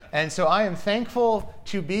And so I am thankful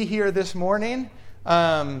to be here this morning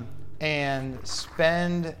and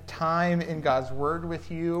spend time in God's Word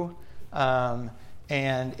with you. And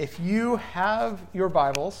if you have your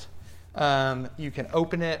Bibles, you can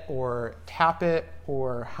open it or tap it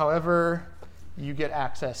or however you get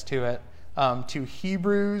access to it, to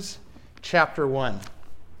Hebrews chapter 1.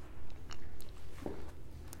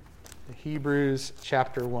 Hebrews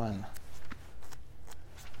chapter 1.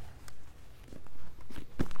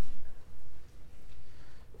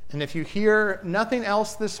 And if you hear nothing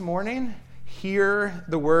else this morning, hear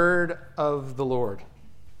the word of the Lord.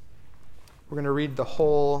 We're going to read the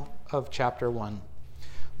whole of chapter 1.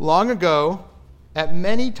 Long ago, at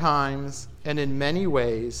many times and in many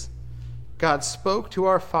ways, God spoke to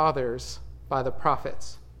our fathers by the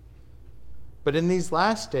prophets. But in these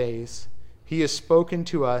last days, he has spoken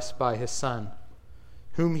to us by his Son,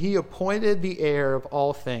 whom he appointed the heir of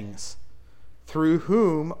all things, through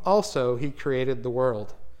whom also he created the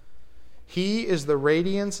world. He is the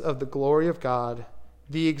radiance of the glory of God,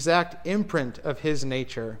 the exact imprint of his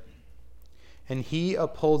nature, and he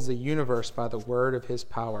upholds the universe by the word of his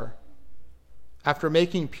power. After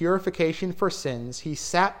making purification for sins, he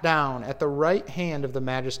sat down at the right hand of the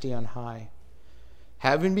Majesty on high,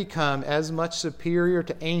 having become as much superior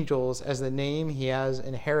to angels as the name he has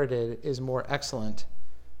inherited is more excellent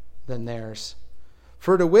than theirs.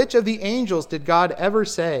 For to which of the angels did God ever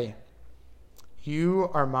say, "You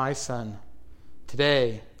are my son.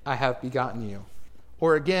 Today I have begotten you"?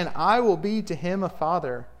 Or again, "I will be to him a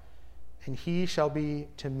father, and he shall be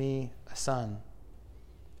to me a son"?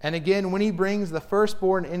 And again, when he brings the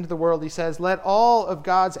firstborn into the world, he says, "Let all of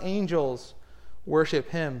God's angels worship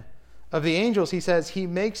him." Of the angels, he says, "He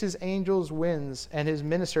makes his angels winds and his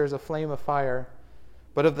ministers a flame of fire."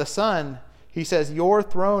 But of the Son, he says, "Your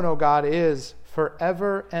throne, O God, is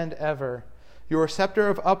forever and ever. Your scepter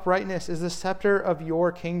of uprightness is the scepter of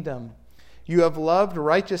your kingdom. You have loved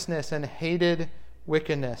righteousness and hated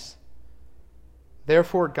wickedness.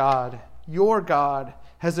 Therefore God, your God,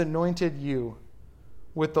 has anointed you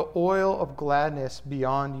with the oil of gladness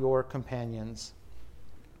beyond your companions.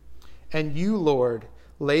 And you, Lord,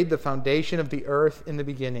 laid the foundation of the earth in the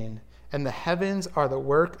beginning, and the heavens are the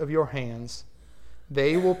work of your hands.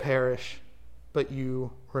 They will perish, but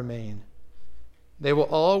you remain. They will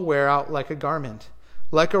all wear out like a garment.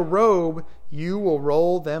 Like a robe, you will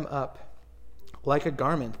roll them up. Like a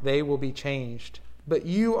garment, they will be changed. But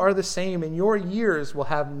you are the same, and your years will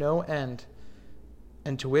have no end.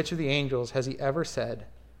 And to which of the angels has he ever said,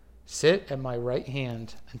 "Sit at my right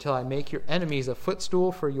hand until I make your enemies a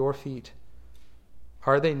footstool for your feet"?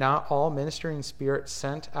 Are they not all ministering spirits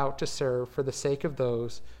sent out to serve for the sake of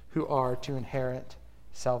those who are to inherit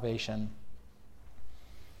salvation?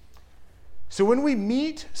 So when we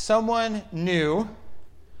meet someone new,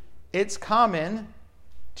 it's common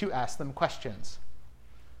to ask them questions,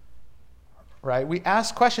 right? We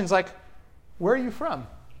ask questions like, where are you from?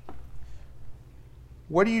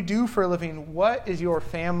 What do you do for a living? What is your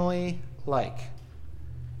family like?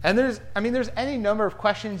 And there's any number of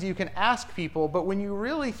questions you can ask people, but when you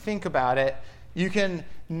really think about it, you can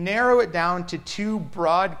narrow it down to two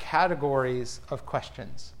broad categories of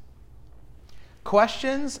questions.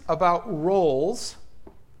 Questions about roles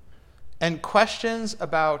and questions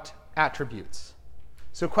about attributes.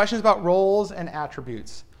 So questions about roles and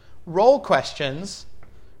attributes. Role questions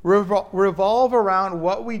revolve around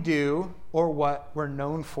what we do or what we're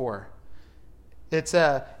known for. It's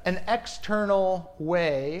an external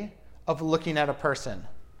way of looking at a person,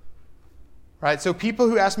 right? So people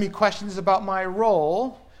who ask me questions about my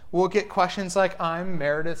role will get questions like, "I'm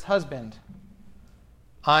Meredith's husband.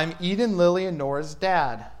 I'm Eden, Lily, and Nora's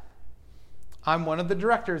dad. I'm one of the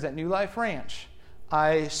directors at New Life Ranch.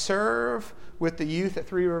 I serve with the youth at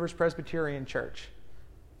Three Rivers Presbyterian Church."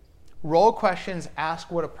 Role questions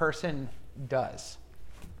ask what a person does.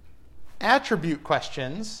 Attribute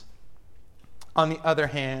questions, on the other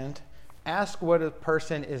hand, ask what a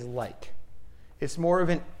person is like. It's more of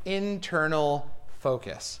an internal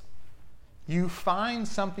focus. You find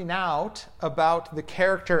something out about the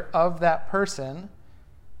character of that person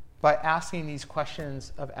by asking these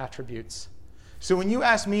questions of attributes. So when you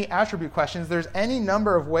ask me attribute questions, there's any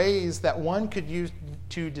number of ways that one could use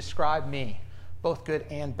to describe me, both good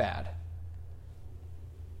and bad.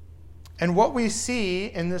 And what we see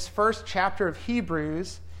in this first chapter of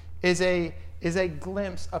Hebrews is a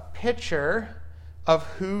glimpse, a picture of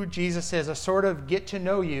who Jesus is, a sort of get to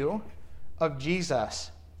know you of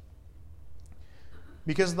Jesus.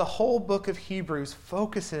 Because the whole book of Hebrews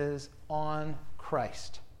focuses on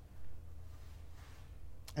Christ.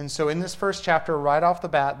 And so in this first chapter, right off the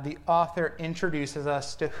bat, the author introduces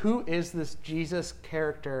us to who is this Jesus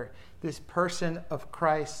character, this person of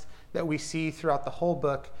Christ that we see throughout the whole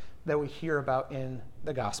book, that we hear about in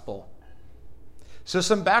the gospel. So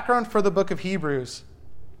some background for the book of Hebrews.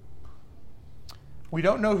 We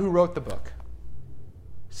don't know who wrote the book.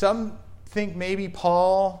 Some think maybe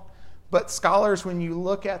Paul, but scholars, when you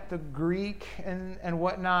look at the Greek and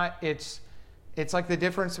whatnot, it's like the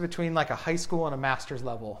difference between like a high school and a master's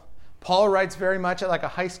level. Paul writes very much at like a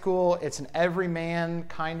high school. It's an everyman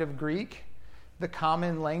kind of Greek, the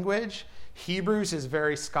common language. Hebrews is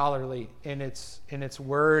very scholarly in its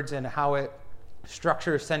words and how it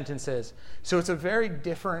structures sentences. So it's a very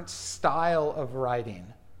different style of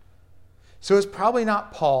writing. So it's probably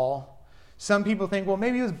not Paul. Some people think, well,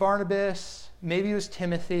 maybe it was Barnabas, maybe it was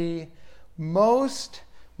Timothy. Most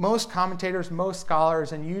commentators, most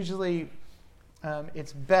scholars, and usually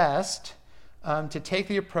it's best to take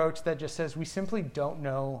the approach that just says we simply don't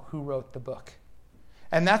know who wrote the book.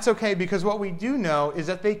 And that's okay, because what we do know is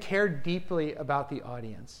that they care deeply about the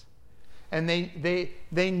audience. And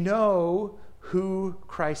they know who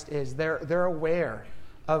Christ is. They're aware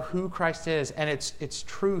of who Christ is, and it's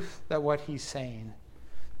truth that what he's saying,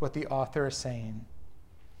 what the author is saying.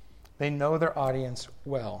 They know their audience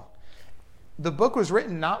well. The book was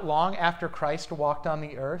written not long after Christ walked on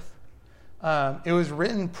the earth. It was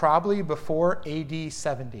written probably before AD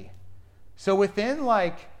 70. So within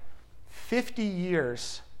like 50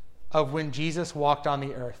 years of when Jesus walked on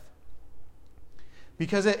the earth.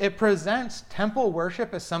 Because it presents temple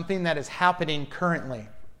worship as something that is happening currently.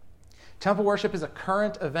 Temple worship is a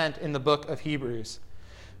current event in the book of Hebrews.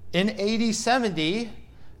 In AD 70,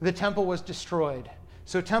 the temple was destroyed.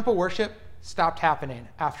 So temple worship stopped happening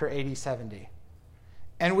after AD 70.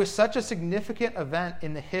 And with such a significant event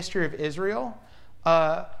in the history of Israel,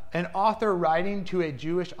 an author writing to a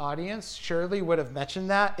Jewish audience surely would have mentioned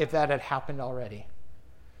that if that had happened already.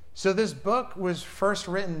 So this book was first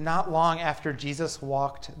written not long after Jesus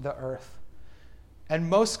walked the earth. And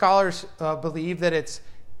most scholars believe that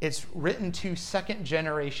it's written to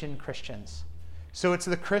second-generation Christians. So it's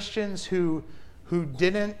the Christians who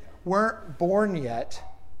weren't born yet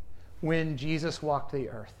when Jesus walked the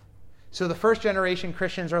earth. So the first-generation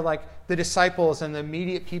Christians are like the disciples and the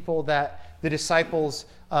immediate people that the disciples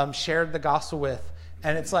shared the gospel with.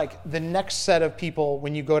 And it's like the next set of people,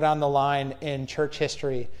 when you go down the line in church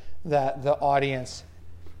history, that the audience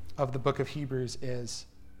of the book of Hebrews is.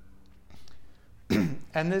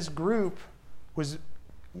 And this group was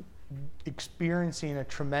experiencing a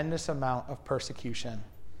tremendous amount of persecution.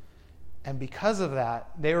 And because of that,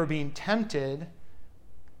 they were being tempted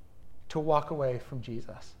to walk away from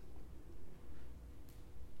Jesus.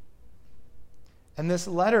 And this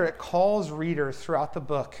letter, it calls readers throughout the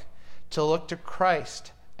book to look to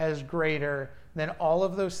Christ as greater than all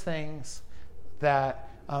of those things that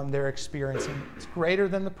they're experiencing. It's greater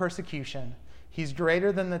than the persecution. He's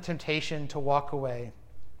greater than the temptation to walk away.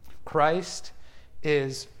 Christ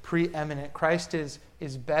is preeminent. Christ is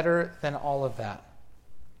better than all of that.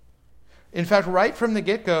 In fact, right from the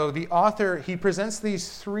get-go, the author, he presents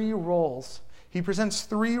these three roles. He presents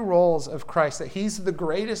three roles of Christ that he's the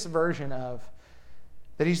greatest version of,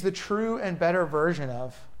 that he's the true and better version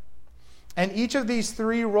of. And each of these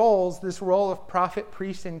three roles, this role of prophet,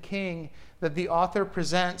 priest, and king that the author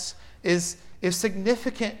presents is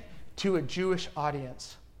significant to a Jewish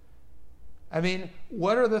audience. I mean,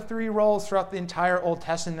 what are the three roles throughout the entire Old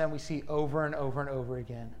Testament that we see over and over and over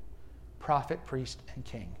again? Prophet, priest, and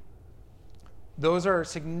king. Those are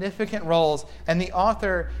significant roles. And the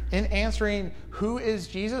author, in answering who is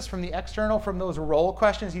Jesus from the external, from those role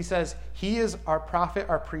questions, he says, he is our prophet,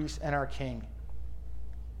 our priest, and our king.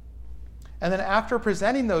 And then after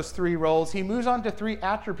presenting those three roles, he moves on to three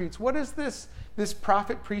attributes. What is this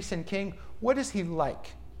prophet, priest, and king? What is he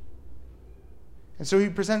like? And so he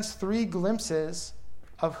presents three glimpses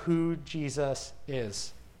of who Jesus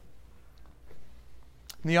is.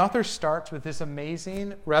 And the author starts with this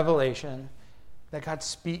amazing revelation that God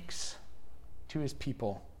speaks to his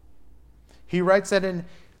people. He writes that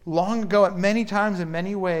long ago, at many times, in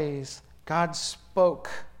many ways, God spoke.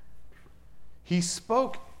 He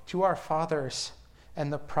spoke to our fathers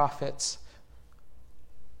and the prophets.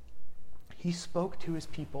 He spoke to his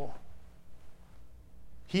people.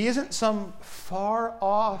 He isn't some far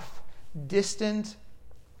off, distant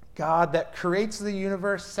God that creates the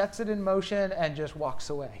universe, sets it in motion, and just walks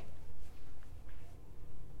away.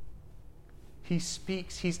 He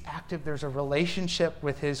speaks, he's active, there's a relationship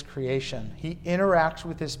with his creation. He interacts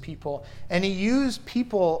with his people. And he used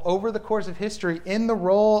people over the course of history in the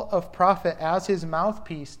role of prophet as his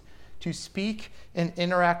mouthpiece to speak and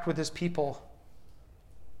interact with his people.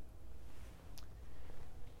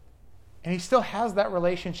 And he still has that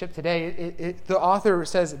relationship today. The author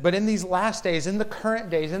says, but in these last days, in the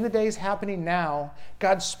current days, in the days happening now,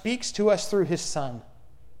 God speaks to us through his Son. And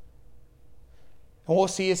what we'll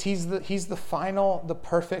see is he's the final, the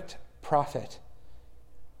perfect prophet.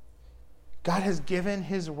 God has given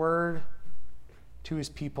his word to his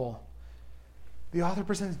people. The author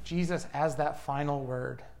presents Jesus as that final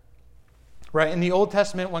word. Right? In the Old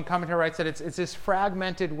Testament, one commentator writes that it's this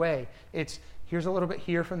fragmented way. It's here's a little bit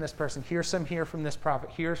here from this person, here's some here from this prophet,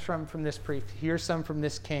 here's some from this priest, here's some from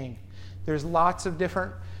this king. There's lots of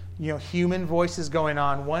different, human voices going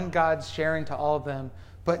on. One God's sharing to all of them.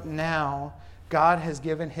 But now, God has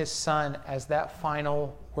given his Son as that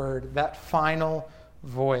final word, that final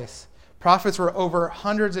voice. Prophets were over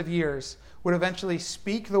hundreds of years, would eventually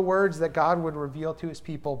speak the words that God would reveal to his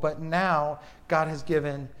people. But now, God has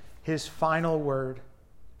given his final word,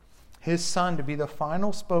 his Son to be the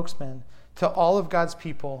final spokesman to all of God's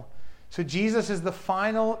people. So Jesus is the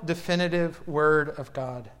final definitive word of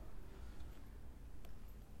God.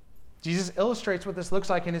 Jesus illustrates what this looks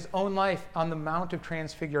like in his own life on the Mount of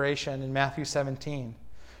Transfiguration in Matthew 17.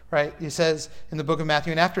 Right? He says in the book of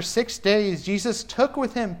Matthew, and after 6 days, Jesus took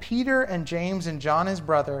with him Peter and James and John his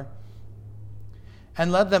brother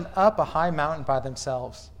and led them up a high mountain by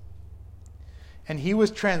themselves. And he was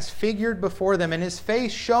transfigured before them, and his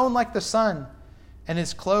face shone like the sun, and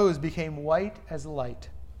his clothes became white as light.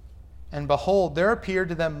 And behold, there appeared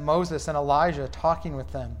to them Moses and Elijah talking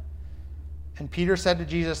with them. And Peter said to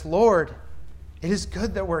Jesus, Lord, it is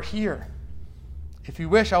good that we're here. If you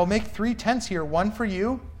wish, I will make 3 tents here, one for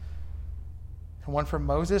you, and one for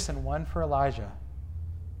Moses, and one for Elijah.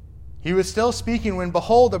 He was still speaking when,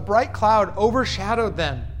 behold, a bright cloud overshadowed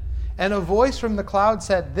them. And a voice from the cloud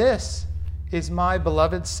said, This is my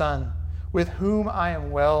beloved Son, with whom I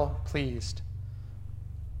am well pleased.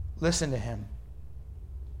 Listen to him.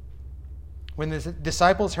 When the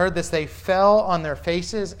disciples heard this, they fell on their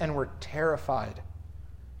faces and were terrified.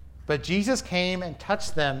 But Jesus came and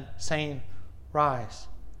touched them, saying, Rise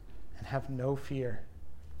and have no fear.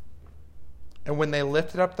 And when they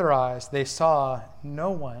lifted up their eyes, they saw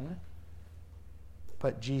no one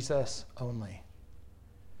but Jesus only.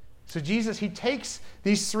 So Jesus, he takes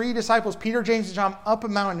these 3 disciples, Peter, James, and John, up a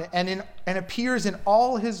mountain and appears in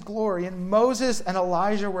all his glory. And Moses and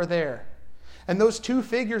Elijah were there. And those 2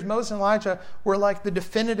 figures, Moses and Elijah, were like the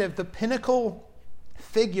definitive, the pinnacle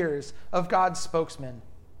figures of God's spokesman.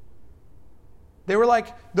 They were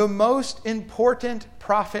like the most important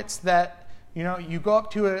prophets that, you go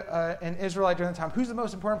up to an Israelite during the time. Who's the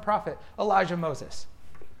most important prophet? Elijah, Moses.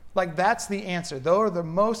 Like that's the answer. Those are the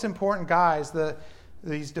most important guys,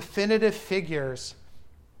 these definitive figures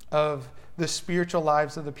of the spiritual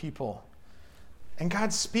lives of the people. And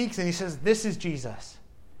God speaks and he says, this is Jesus.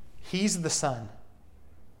 He's the Son.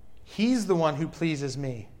 He's the one who pleases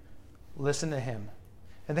me. Listen to him.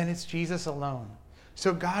 And then it's Jesus alone.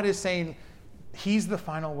 So God is saying he's the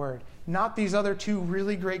final word. Not these other 2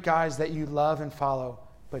 really great guys that you love and follow,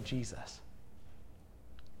 but Jesus.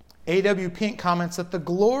 A.W. Pink comments that the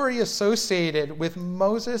glory associated with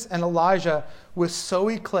Moses and Elijah was so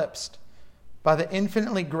eclipsed by the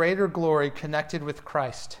infinitely greater glory connected with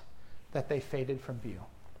Christ that they faded from view.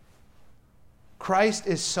 Christ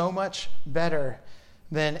is so much better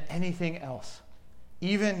than anything else,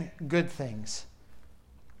 even good things.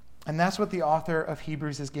 And that's what the author of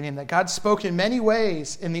Hebrews is getting, that God spoke in many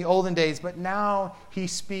ways in the olden days, but now he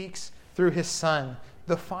speaks through his Son,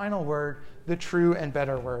 the final word, the true and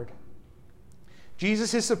better word.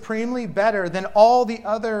 Jesus is supremely better than all the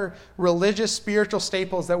other religious spiritual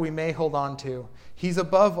staples that we may hold on to. He's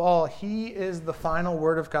above all. He is the final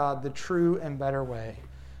word of God, the true and better way.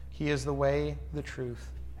 He is the way, the truth,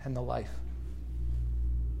 and the life.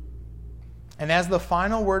 And as the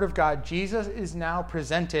final word of God, Jesus is now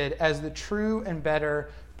presented as the true and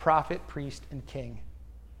better prophet, priest, and king.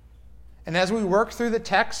 And as we work through the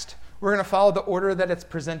text, we're going to follow the order that it's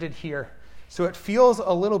presented here. So it feels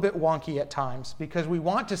a little bit wonky at times because we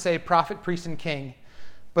want to say prophet, priest, and king,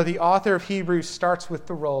 but the author of Hebrews starts with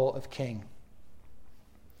the role of king.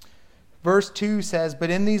 Verse 2 says,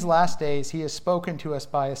 But in these last days he has spoken to us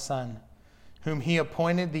by his Son, whom he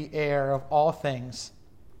appointed the heir of all things,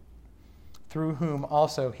 through whom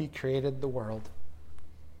also he created the world.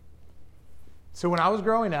 So when I was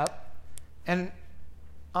growing up, and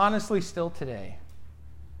honestly still today,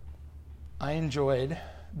 I enjoyed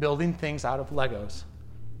building things out of Legos.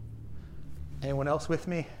 Anyone else with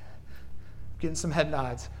me? Getting some head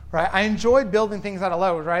nods, right? I enjoyed building things out of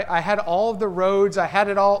Legos, right? I had all of the roads. I had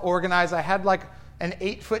it all organized. I had an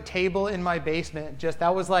 8-foot table in my basement.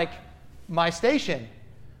 That was like my station,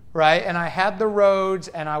 right? And I had the roads,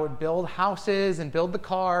 and I would build houses and build the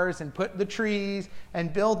cars and put the trees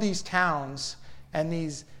and build these towns and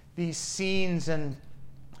these scenes and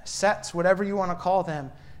sets, whatever you want to call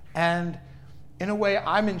them. And in a way,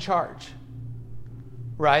 I'm in charge,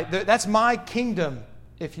 right? That's my kingdom,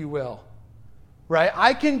 if you will, right?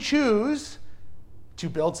 I can choose to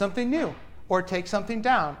build something new or take something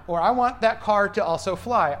down, or I want that car to also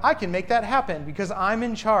fly. I can make that happen because I'm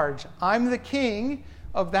in charge. I'm the king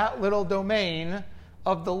of that little domain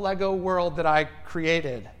of the Lego world that I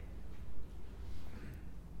created.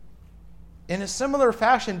 In a similar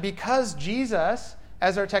fashion, because Jesus,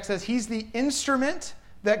 as our text says, he's the instrument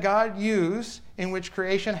that God used in which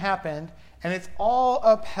creation happened, and it's all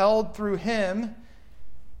upheld through him,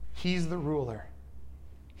 he's the ruler.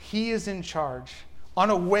 He is in charge on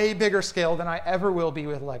a way bigger scale than I ever will be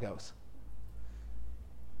with Legos.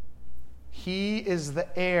 He is the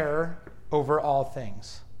heir over all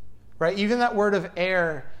things, right? Even that word of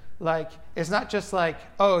heir, like, it's not just like,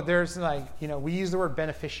 oh, there's like, we use the word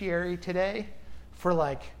beneficiary today for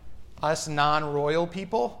like us non-royal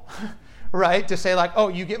people, right? To say like, oh,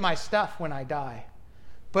 you get my stuff when I die.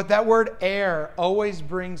 But that word heir always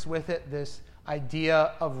brings with it this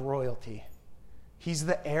idea of royalty. He's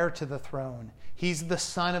the heir to the throne. He's the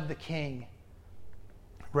son of the king,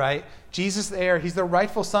 right? Jesus the heir, he's the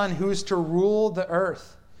rightful son who is to rule the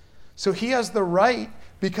earth. So he has the right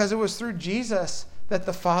because it was through Jesus that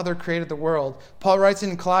the Father created the world. Paul writes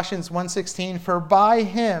in Colossians 1:16, "For by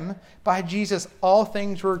him, by Jesus, all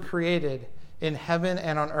things were created in heaven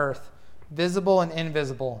and on earth, visible and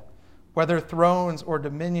invisible, whether thrones or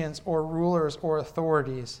dominions or rulers or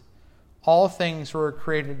authorities. All things were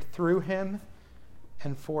created through him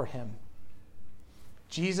and for him."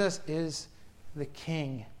 Jesus is the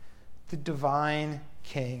King, the divine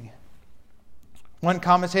King. One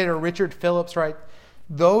commentator, Richard Phillips, writes,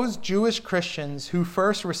 "Those Jewish Christians who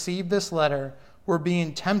first received this letter were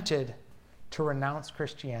being tempted to renounce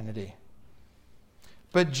Christianity.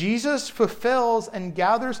 But Jesus fulfills and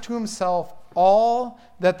gathers to himself all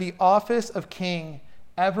that the office of king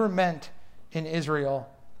ever meant in Israel.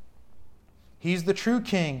 He's the true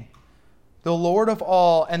king, the Lord of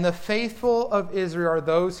all, and the faithful of Israel are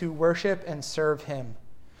those who worship and serve him.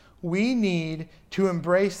 We need to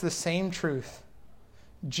embrace the same truth.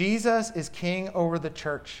 Jesus is king over the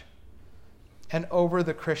church and over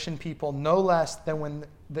the Christian people, no less than when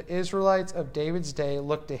the Israelites of David's day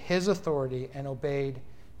looked to his authority and obeyed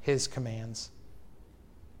his commands.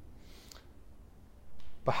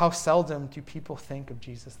 But how seldom do people think of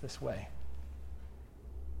Jesus this way?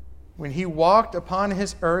 When he walked upon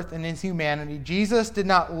his earth and his humanity, Jesus did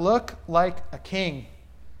not look like a king.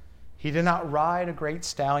 He did not ride a great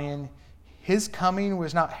stallion. His coming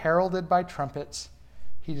was not heralded by trumpets.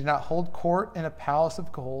 He did not hold court in a palace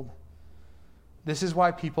of gold. This is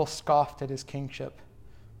why people scoffed at his kingship.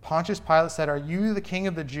 Pontius Pilate said, "Are you the king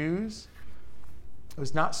of the Jews?" It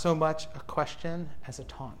was not so much a question as a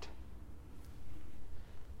taunt.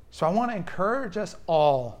 So I want to encourage us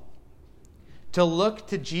all to look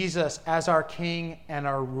to Jesus as our king and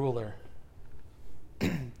our ruler.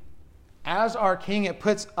 As our king, it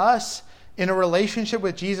puts us in a relationship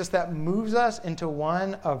with Jesus that moves us into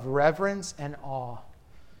one of reverence and awe.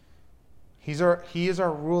 He is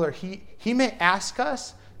our ruler. He may ask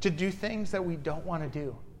us to do things that we don't want to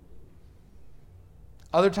do.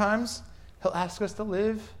 Other times, he'll ask us to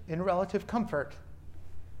live in relative comfort.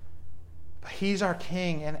 But he's our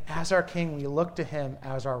king, and as our king, we look to him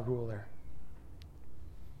as our ruler.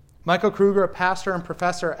 Michael Kruger, a pastor and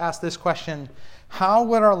professor, asked this question: how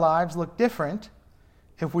would our lives look different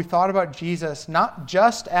if we thought about Jesus not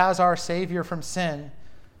just as our Savior from sin,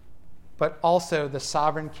 but also the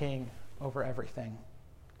sovereign King over everything?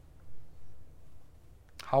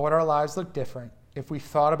 How would our lives look different if we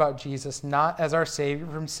thought about Jesus not as our Savior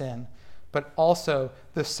from sin, but also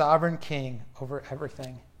the sovereign King over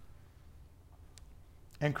everything?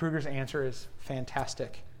 And Kruger's answer is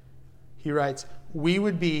fantastic. He writes, we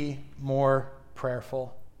would be more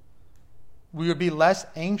prayerful. We would be less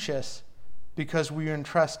anxious because we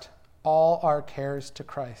entrust all our cares to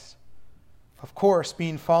Christ. Of course,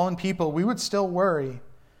 being fallen people, we would still worry,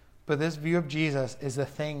 but this view of Jesus is the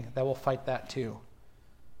thing that will fight that too.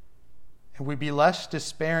 And we'd be less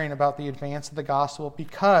despairing about the advance of the gospel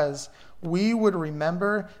because we would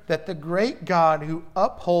remember that the great God who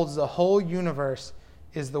upholds the whole universe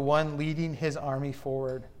is the one leading his army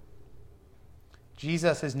forward.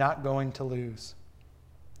 Jesus is not going to lose.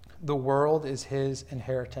 The world is his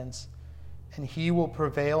inheritance, and he will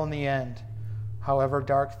prevail in the end, however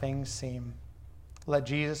dark things seem. Let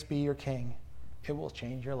Jesus be your king. It will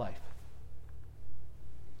change your life.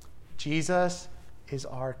 Jesus is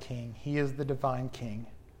our king. He is the divine king.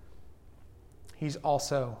 He's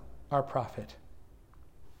also our prophet.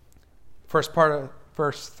 First part of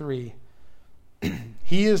verse 3.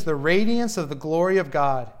 He is the radiance of the glory of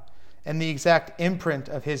God and the exact imprint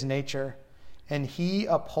of his nature, and he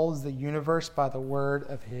upholds the universe by the word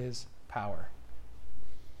of his power.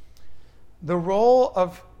 The role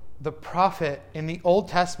of the prophet in the Old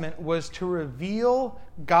Testament was to reveal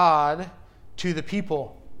God to the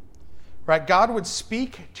people. Right? God would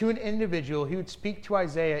speak to an individual. He would speak to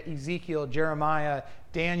Isaiah, Ezekiel, Jeremiah,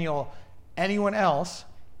 Daniel, anyone else,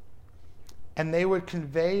 and they would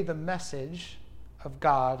convey the message of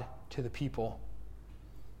God to the people.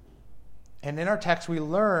 And in our text, we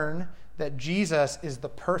learn that Jesus is the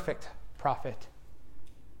perfect prophet.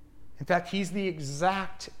 In fact, he's the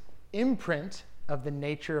exact imprint of the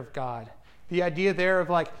nature of God. The idea there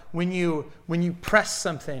of like when you press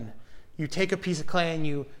something, you take a piece of clay and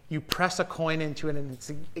you press a coin into it, and it's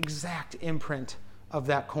the exact imprint of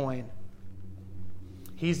that coin.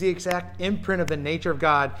 He's the exact imprint of the nature of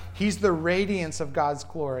God. He's the radiance of God's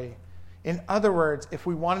glory. In other words, if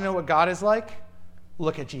we want to know what God is like,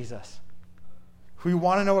 look at Jesus. If we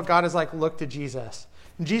want to know what God is like, look to Jesus.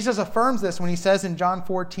 And Jesus affirms this when he says in John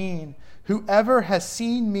 14, "Whoever has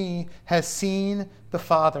seen me has seen the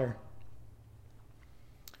Father."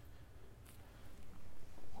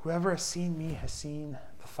 Whoever has seen me has seen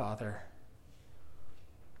the Father.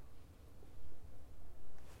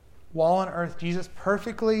 While on earth, Jesus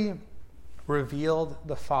perfectly revealed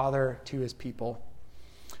the Father to his people.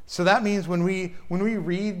 So that means when we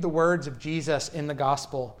read the words of Jesus in the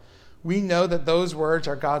gospel, we know that those words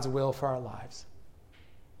are God's will for our lives.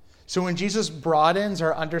 So when Jesus broadens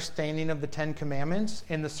our understanding of the Ten Commandments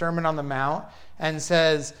in the Sermon on the Mount and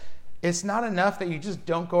says, it's not enough that you just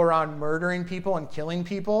don't go around murdering people and killing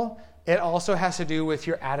people, it also has to do with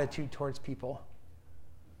your attitude towards people.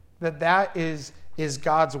 That is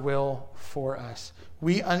God's will for us.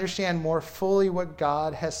 We understand more fully what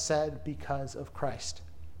God has said because of Christ.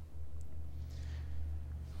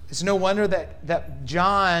 It's no wonder that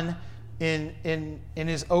John, in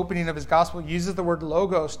his opening of his gospel, uses the word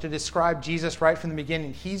logos to describe Jesus right from the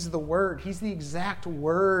beginning. He's the Word. He's the exact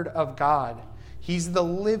Word of God. He's the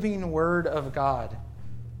living Word of God.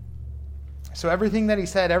 So everything that he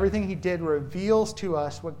said, everything he did reveals to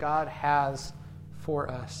us what God has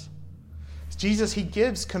for us. Jesus, he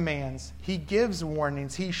gives commands. He gives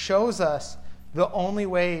warnings. He shows us the only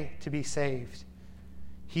way to be saved.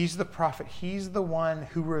 He's the prophet. He's the one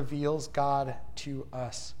who reveals God to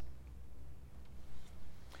us.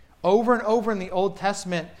 Over and over in the Old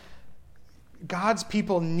Testament, God's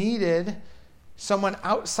people needed someone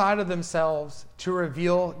outside of themselves to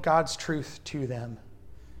reveal God's truth to them.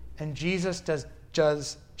 And Jesus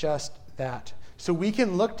does just that. So we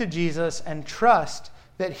can look to Jesus and trust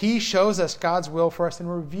that he shows us God's will for us and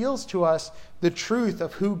reveals to us the truth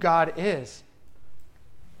of who God is.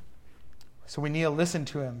 So we need to listen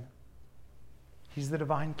to him. He's the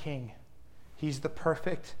divine king. He's the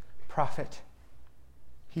perfect prophet.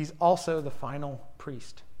 He's also the final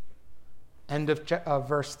priest. End of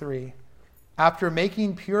verse 3. After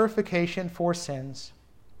making purification for sins,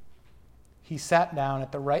 he sat down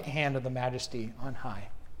at the right hand of the Majesty on high.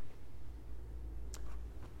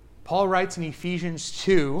 Paul writes in Ephesians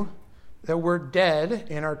 2 that we're dead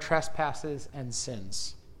in our trespasses and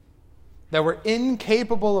sins, that we're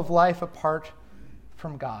incapable of life apart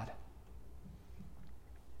from God.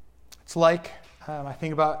 It's like, I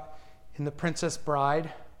think about in The Princess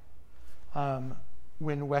Bride,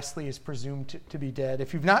 when Wesley is presumed to be dead.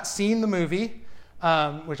 If you've not seen the movie,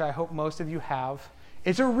 which I hope most of you have,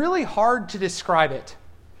 it's really hard to describe it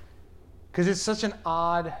because it's such an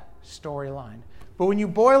odd storyline. But when you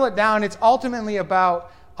boil it down, it's ultimately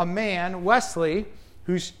about a man, Wesley,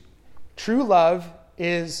 whose true love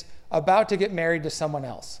is about to get married to someone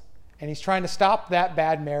else. And he's trying to stop that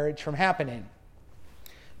bad marriage from happening.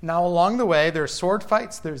 Now, along the way, there's sword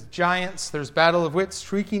fights, there's giants, there's battle of wits,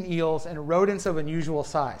 shrieking eels, and rodents of unusual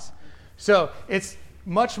size. So it's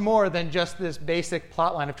much more than just this basic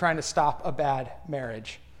plotline of trying to stop a bad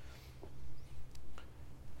marriage.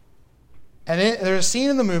 And there's a scene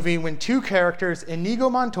in the movie when two characters, Inigo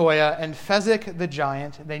Montoya and Fezzik the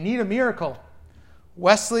Giant, they need a miracle.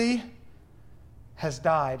 Wesley has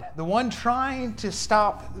died. The one trying to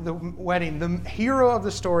stop the wedding, the hero of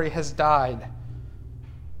the story, has died.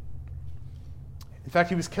 In fact,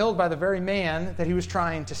 he was killed by the very man that he was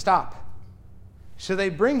trying to stop. So they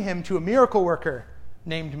bring him to a miracle worker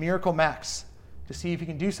named Miracle Max to see if he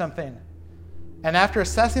can do something. And after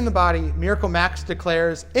assessing the body, Miracle Max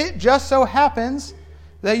declares, "It just so happens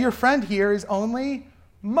that your friend here is only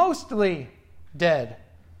mostly dead."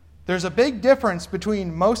 There's a big difference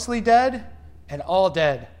between mostly dead and all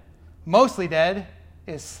dead. Mostly dead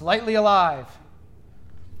is slightly alive.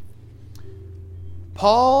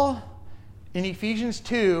 Paul in Ephesians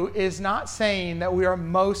 2 is not saying that we are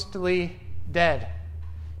mostly dead.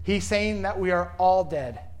 He's saying that we are all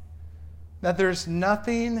dead. That there's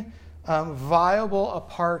nothing viable a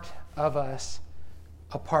part of us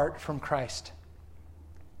apart from Christ.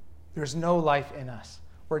 There's no life in us.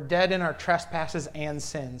 We're dead in our trespasses and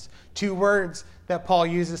sins. Two words that Paul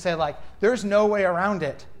uses to say, like, there's no way around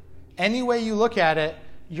it. Any way you look at it,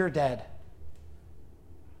 you're dead.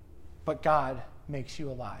 But God makes you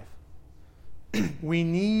alive. We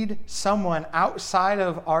need someone outside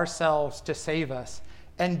of ourselves to save us.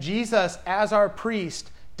 And Jesus, as our priest,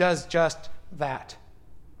 does just that.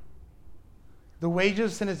 The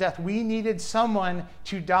wages of sin is death. We needed someone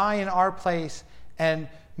to die in our place and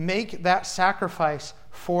make that sacrifice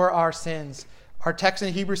for our sins. Our text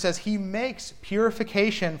in Hebrews says he makes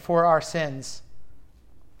purification for our sins.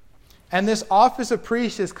 And this office of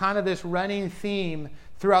priest is kind of this running theme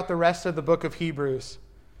throughout the rest of the book of Hebrews.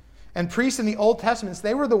 And priests in the Old Testament,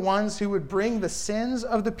 they were the ones who would bring the sins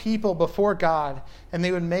of the people before God, and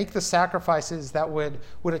they would make the sacrifices that would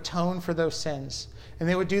atone for those sins. And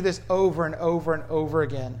they would do this over and over and over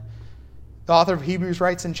again. The author of Hebrews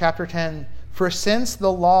writes in chapter 10, "For since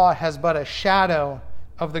the law has but a shadow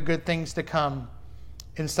of the good things to come,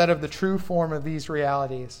 instead of the true form of these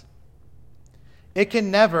realities, it can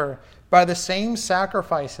never, by the same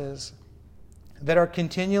sacrifices that are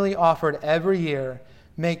continually offered every year,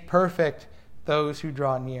 make perfect those who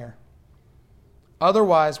draw near.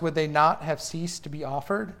 Otherwise, would they not have ceased to be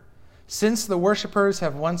offered? Since the worshippers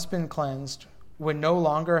have once been cleansed, would no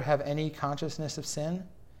longer have any consciousness of sin?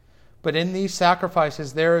 But in these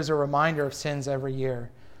sacrifices there is a reminder of sins every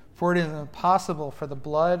year, for it is impossible for the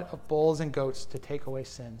blood of bulls and goats to take away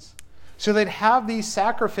sins." So they'd have these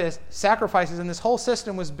sacrifices, and this whole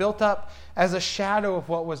system was built up as a shadow of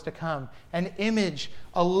what was to come, an image,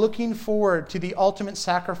 a looking forward to the ultimate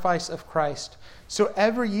sacrifice of Christ. So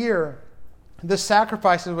every year, the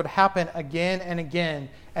sacrifices would happen again and again,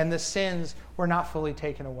 and the sins were not fully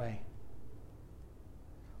taken away.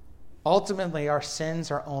 Ultimately, our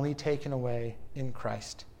sins are only taken away in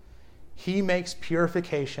Christ. He makes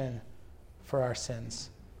purification for our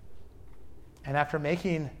sins. And after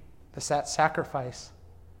making the sacrifice,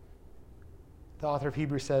 the author of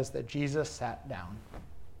Hebrews says that Jesus sat down.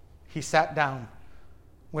 He sat down.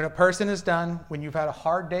 When a person is done, when you've had a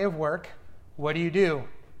hard day of work, what do?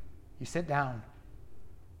 You sit down.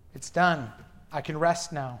 It's done. I can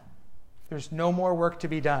rest now. There's no more work to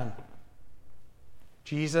be done.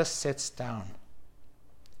 Jesus sits down.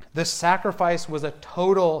 The sacrifice was a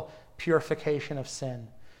total purification of sin.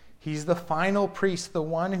 He's the final priest, the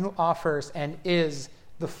one who offers and is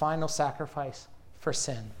the final sacrifice for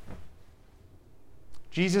sin.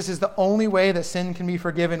 Jesus is the only way that sin can be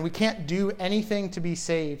forgiven. We can't do anything to be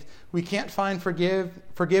saved. We can't find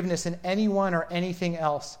forgiveness in anyone or anything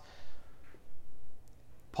else.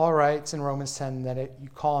 Paul writes in Romans 10 that you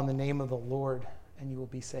call on the name of the Lord and you will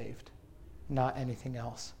be saved, not anything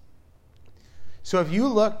else. So if you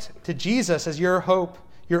looked to Jesus as your hope,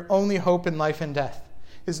 your only hope in life and death,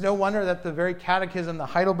 it's no wonder that the very catechism, the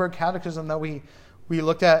Heidelberg Catechism that we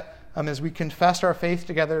looked at as we confessed our faith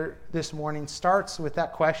together this morning, starts with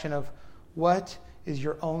that question of, what is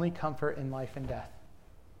your only comfort in life and death?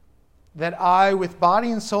 That I, with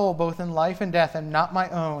body and soul, both in life and death, am not my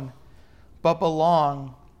own, but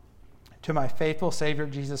belong to my faithful Savior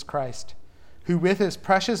Jesus Christ, who with his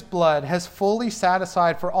precious blood has fully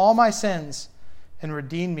satisfied for all my sins and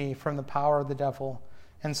redeemed me from the power of the devil,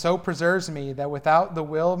 and so preserves me that without the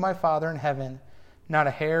will of my Father in heaven, not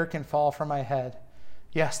a hair can fall from my head.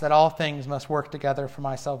 Yes, that all things must work together for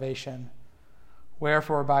my salvation.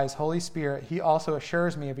 Wherefore, by his Holy Spirit, he also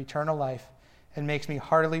assures me of eternal life and makes me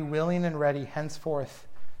heartily willing and ready henceforth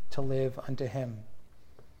to live unto him.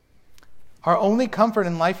 Our only comfort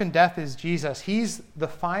in life and death is Jesus. He's the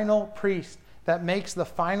final priest that makes the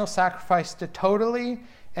final sacrifice to totally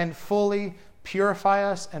and fully purify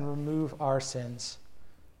us and remove our sins.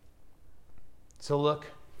 So look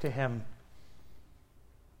to him.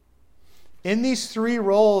 In these three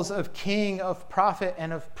roles of king, of prophet,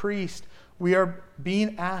 and of priest, we are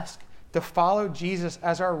being asked to follow Jesus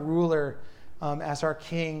as our ruler, as our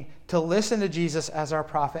king, to listen to Jesus as our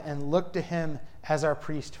prophet, and look to him as our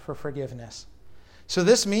priest for forgiveness. So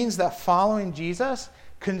this means that following Jesus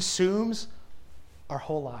consumes our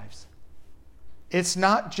whole lives. It's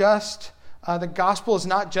not just The gospel is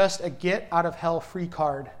not just a get-out-of-hell-free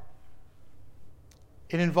card.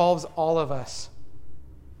 It involves all of us.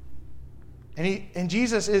 And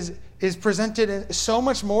Jesus is presented in so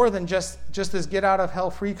much more than just this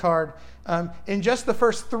get-out-of-hell-free card in just the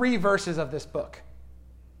first 3 verses of this book.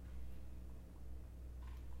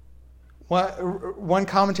 One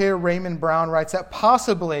commentator, Raymond Brown, writes that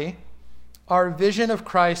possibly our vision of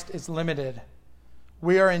Christ is limited.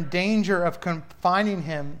 We are in danger of confining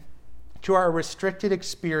him to our restricted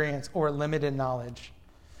experience or limited knowledge.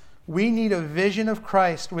 We need a vision of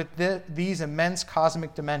Christ with these immense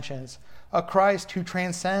cosmic dimensions, a Christ who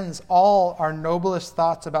transcends all our noblest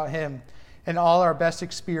thoughts about him and all our best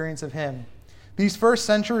experience of him. These first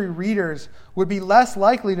century readers would be less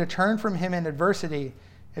likely to turn from him in adversity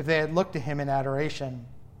if they had looked to him in adoration.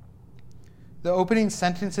 The opening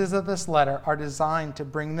sentences of this letter are designed to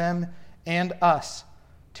bring them and us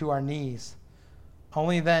to our knees.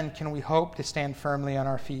 Only then can we hope to stand firmly on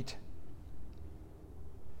our feet.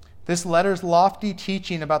 This letter's lofty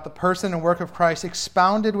teaching about the person and work of Christ,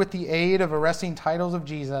 expounded with the aid of arresting titles of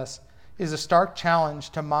Jesus, is a stark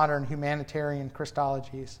challenge to modern humanitarian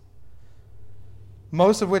Christologies,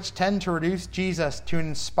 most of which tend to reduce Jesus to an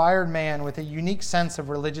inspired man with a unique sense of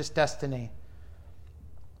religious destiny,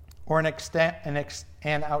 or an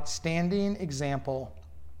outstanding example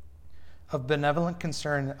of benevolent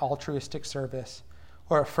concern and altruistic service,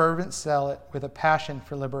 or a fervent zealot with a passion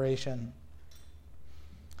for liberation,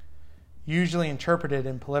 usually interpreted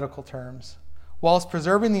in political terms. Whilst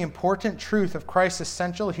preserving the important truth of Christ's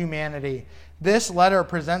essential humanity, this letter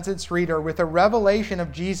presents its reader with a revelation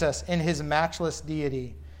of Jesus in his matchless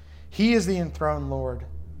deity. He is the enthroned Lord,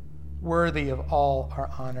 worthy of all our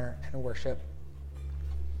honor and worship.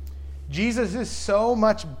 Jesus is so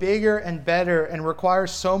much bigger and better and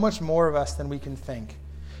requires so much more of us than we can think.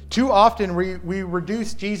 Too often we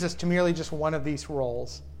reduce Jesus to merely just one of these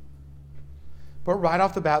roles. But right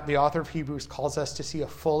off the bat, the author of Hebrews calls us to see a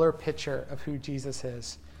fuller picture of who Jesus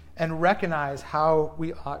is and recognize how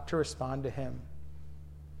we ought to respond to him.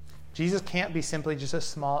 Jesus can't be simply just a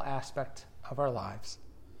small aspect of our lives,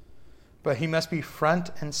 but he must be front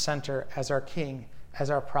and center as our king, as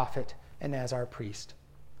our prophet, and as our priest.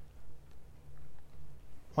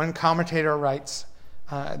 One commentator writes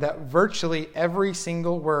that virtually every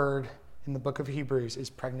single word in the book of Hebrews is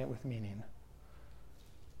pregnant with meaning.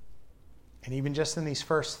 And even just in these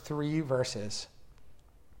first 3 verses,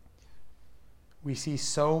 we see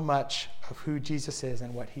so much of who Jesus is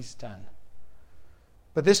and what he's done.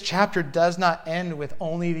 But this chapter does not end with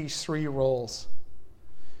only these 3 roles.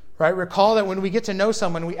 Right? Recall that when we get to know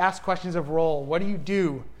someone, we ask questions of role. What do you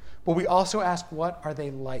do? But we also ask, what are they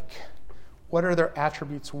like? What are their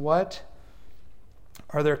attributes? What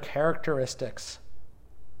are their characteristics?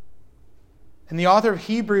 And the author of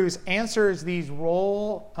Hebrews answers these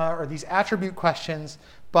these attribute questions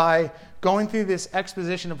by going through this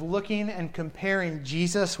exposition of looking and comparing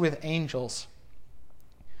Jesus with angels.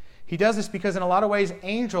 He does this because in a lot of ways,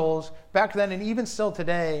 angels back then and even still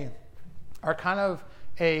today are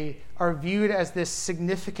are viewed as this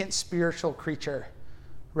significant spiritual creature.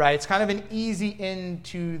 Right? It's kind of an easy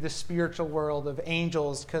into the spiritual world of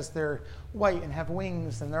angels because they're white and have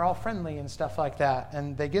wings and they're all friendly and stuff like that.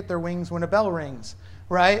 And they get their wings when a bell rings,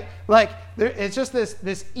 right? It's just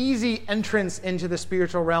this easy entrance into the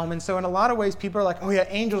spiritual realm. And so in a lot of ways, people are like, oh yeah,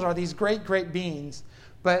 angels are these great, great beings.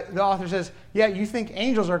 But the author says, yeah, you think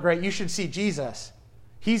angels are great. You should see Jesus.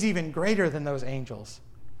 He's even greater than those angels.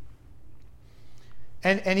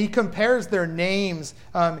 And he compares their names.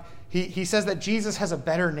 He says that Jesus has a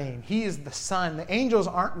better name. He is the Son. The angels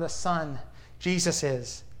aren't the Son. Jesus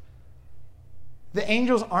is. The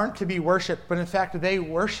angels aren't to be worshipped, but in fact, they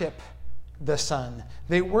worship the Son.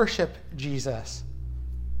 They worship Jesus.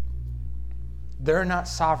 They're not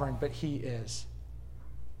sovereign, but he is.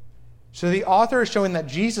 So the author is showing that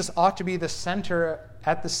Jesus ought to be at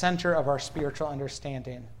the center of our spiritual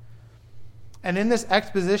understanding. And in this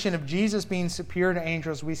exposition of Jesus being superior to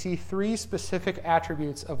angels, we see 3 specific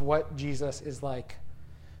attributes of what Jesus is like.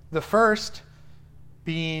 The first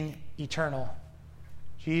being eternal.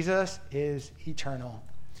 Jesus is eternal.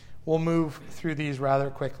 We'll move through these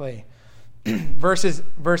rather quickly. Verse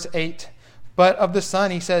 8. But of the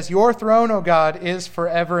Son, he says, your throne, O God, is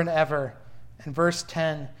forever and ever. And verse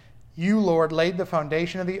 10. You, Lord, laid the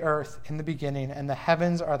foundation of the earth in the beginning, and the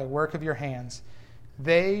heavens are the work of your hands.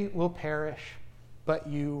 They will perish, but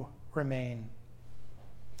you remain.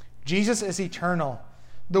 Jesus is eternal.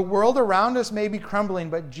 The world around us may be crumbling,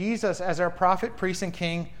 but Jesus, as our prophet, priest, and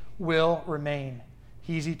king, will remain.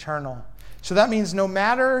 He's eternal. So that means no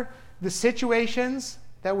matter the situations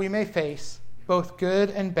that we may face, both good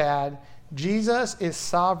and bad, Jesus is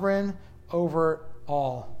sovereign over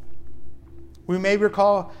all. We may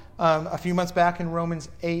recall a few months back in Romans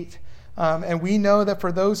 8, and we know that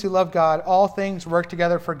for those who love God, all things work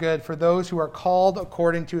together for good, for those who are called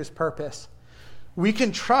according to his purpose. We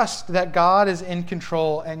can trust that God is in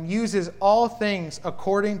control and uses all things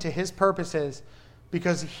according to his purposes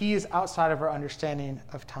because he is outside of our understanding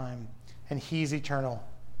of time, and he's eternal.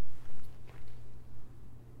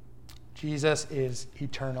 Jesus is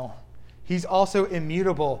eternal. He's also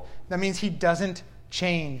immutable. That means he doesn't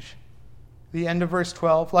change. The end of verse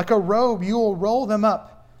 12, like a robe, you will roll them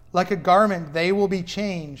up. Like a garment, they will be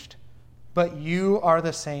changed. But you are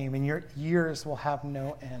the same, and your years will have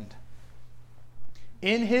no end.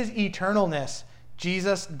 In his eternalness,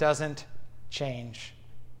 Jesus doesn't change.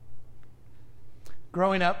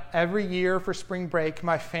 Growing up, every year for spring break,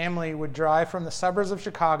 my family would drive from the suburbs of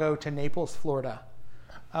Chicago to Naples, Florida.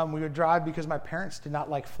 We would drive because my parents did not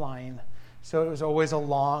like flying, so it was always a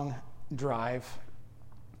long drive.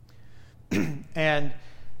 And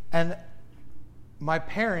my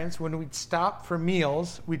parents, when we'd stop for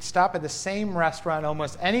meals, we'd stop at the same restaurant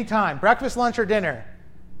almost any time. Breakfast, lunch, or dinner,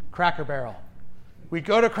 Cracker Barrel. We'd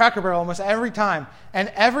go to Cracker Barrel almost every time. And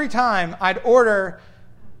every time I'd order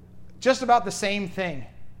just about the same thing.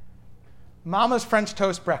 Mama's French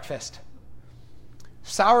toast breakfast.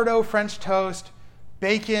 Sourdough French toast,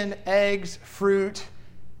 bacon, eggs, fruit.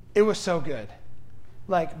 It was so good.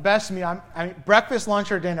 Like, best meal. I mean, breakfast,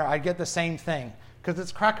 lunch, or dinner, I'd get the same thing because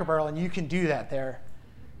it's Cracker Barrel and you can do that there.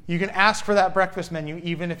 You can ask for that breakfast menu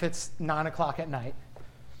even if it's 9 o'clock at night.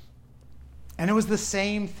 And it was the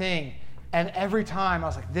same thing. And every time I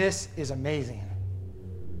was like, this is amazing.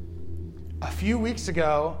 A few weeks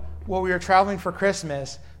ago, while we were traveling for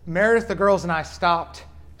Christmas, Meredith, the girls, and I stopped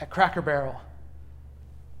at Cracker Barrel.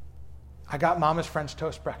 I got Mama's French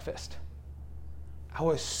toast breakfast. I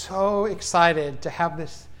was so excited to have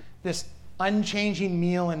this unchanging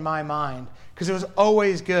meal in my mind because it was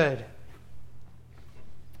always good.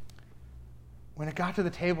 When it got to the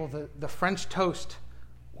table, the French toast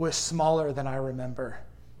was smaller than I remember.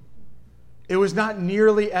 It was not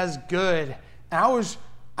nearly as good. And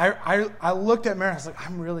I looked at Mary, I was like,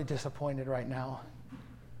 I'm really disappointed right now.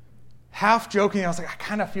 Half joking, I was like, I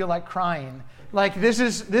kind of feel like crying. Like this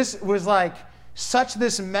was like such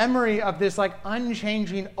this memory of this like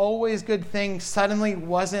unchanging, always good thing suddenly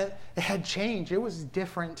it had changed. It was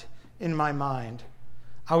different in my mind.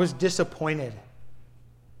 I was disappointed.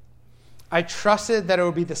 I trusted that it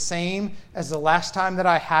would be the same as the last time that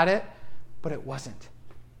I had it, but it wasn't.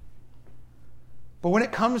 But when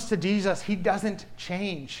it comes to Jesus, he doesn't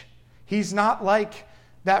change. He's not like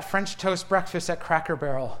that French toast breakfast at Cracker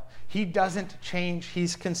Barrel. He doesn't change.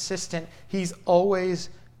 He's consistent. He's always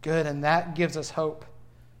good, and that gives us hope.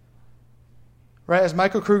 Right? As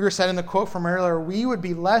Michael Kruger said in the quote from earlier, we would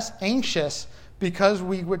be less anxious because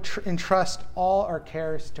we would entrust all our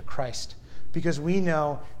cares to Christ, because we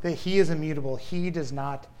know that he is immutable. He does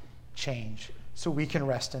not change. So we can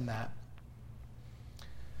rest in that.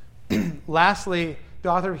 Lastly, the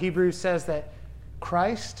author of Hebrews says that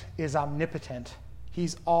Christ is omnipotent.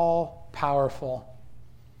 He's all-powerful.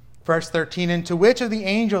 Verse 13, and to which of the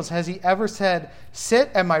angels has he ever said, sit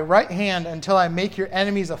at my right hand until I make your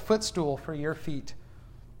enemies a footstool for your feet?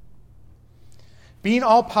 Being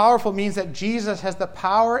all-powerful means that Jesus has the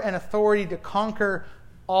power and authority to conquer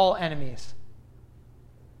all enemies.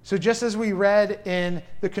 So just as we read in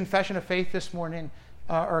the Confession of Faith this morning,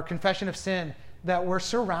 or Confession of Sin, that we're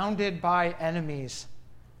surrounded by enemies,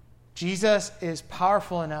 Jesus is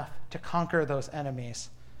powerful enough to conquer those enemies.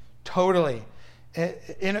 Totally.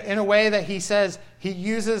 In a way that he says he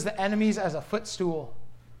uses the enemies as a footstool,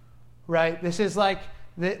 right? This is like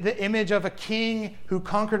the image of a king who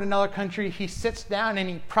conquered another country. He sits down and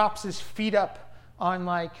he props his feet up on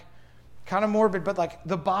like, kind of morbid, but like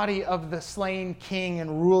the body of the slain king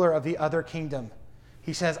and ruler of the other kingdom.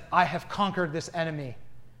 He says, I have conquered this enemy.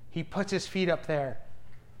 He puts his feet up there.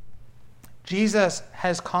 Jesus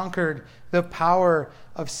has conquered the power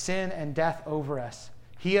of sin and death over us.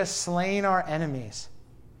 He has slain our enemies.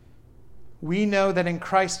 We know that in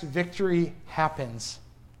Christ, victory happens.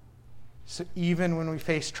 So even when we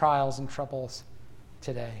face trials and troubles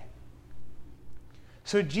today.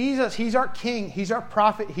 So Jesus, he's our king, he's our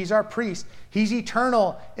prophet, he's our priest. He's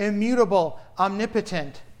eternal, immutable,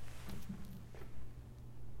 omnipotent.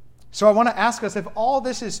 So I want to ask us, if all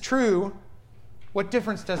this is true, what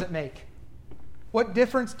difference does it make? What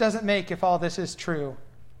difference does it make if all this is true?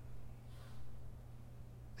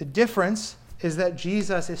 The difference is that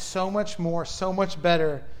Jesus is so much more, so much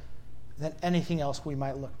better than anything else we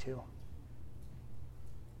might look to.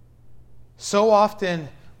 So often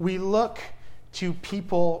We look to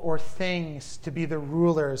people or things to be the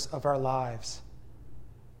rulers of our lives.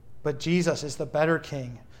 But Jesus is the better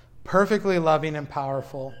king, perfectly loving and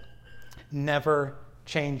powerful, never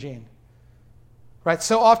changing. Right?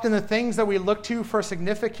 So often the things that we look to for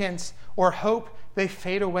significance or hope, they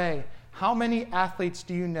fade away. How many athletes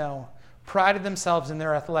do you know prided themselves in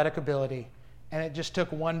their athletic ability, and it just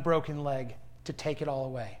took one broken leg to take it all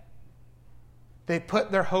away? They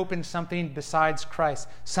put their hope in something besides Christ,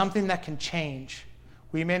 something that can change.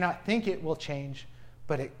 We may not think it will change,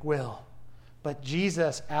 but it will. But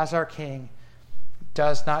Jesus, as our King,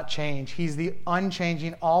 does not change. He's the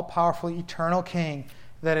unchanging, all-powerful, eternal King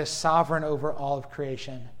that is sovereign over all of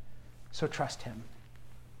creation. So trust him.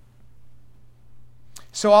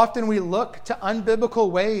 So often we look to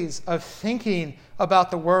unbiblical ways of thinking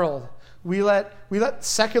about the world. We let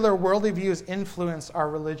secular worldly views influence our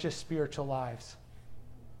religious spiritual lives.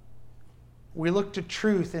 We look to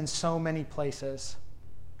truth in so many places.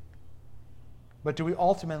 But do we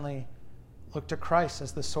ultimately look to Christ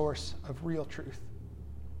as the source of real truth?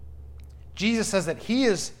 Jesus says that he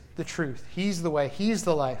is the truth. He's the way. He's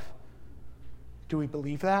the life. Do we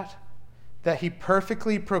believe that? That he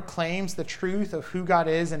perfectly proclaims the truth of who God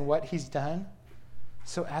is and what he's done?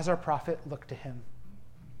 So as our prophet, look to him.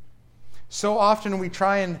 So often we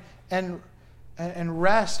try and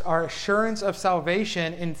rest our assurance of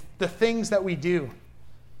salvation in the things that we do.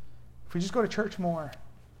 If we just go to church more,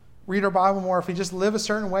 read our Bible more, if we just live a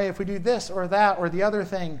certain way, if we do this or that or the other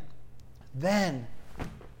thing, then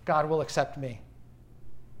God will accept me.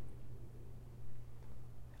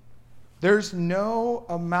 There's no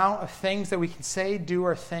amount of things that we can say, do,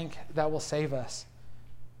 or think that will save us.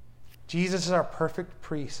 Jesus is our perfect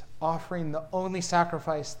priest, offering the only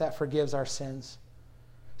sacrifice that forgives our sins.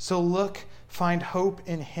 So find hope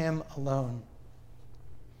in him alone.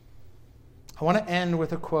 I want to end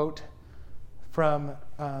with a quote from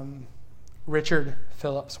Richard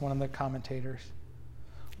Phillips, one of the commentators.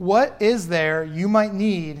 What is there you might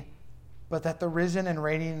need, but that the risen and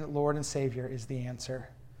reigning Lord and Savior is the answer?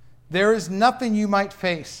 There is nothing you might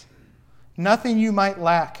face, nothing you might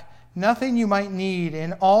lack, nothing you might need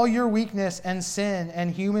in all your weakness and sin and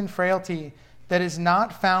human frailty that is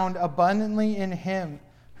not found abundantly in him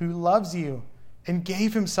who loves you and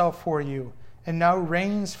gave himself for you and now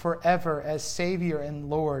reigns forever as Savior and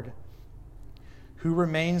Lord, who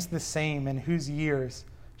remains the same and whose years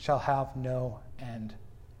shall have no end.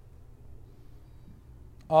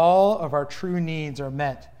 All of our true needs are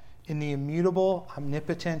met in the immutable,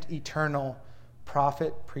 omnipotent, eternal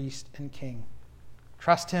prophet, priest, and king.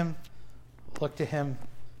 Trust him, look to him,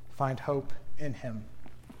 find hope in him.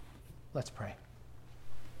 Let's pray.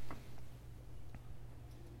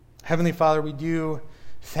 Heavenly Father, we do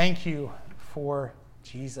thank you for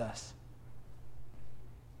Jesus.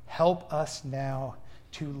 Help us now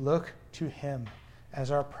to look to him as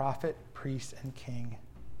our prophet, priest, and king,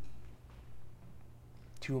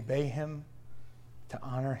 to obey him, to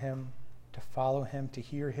honor him, to follow him, to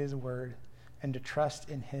hear his word, and to trust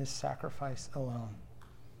in his sacrifice alone.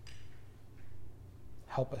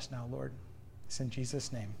 Help us now, Lord. It's in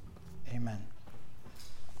Jesus' name. Amen.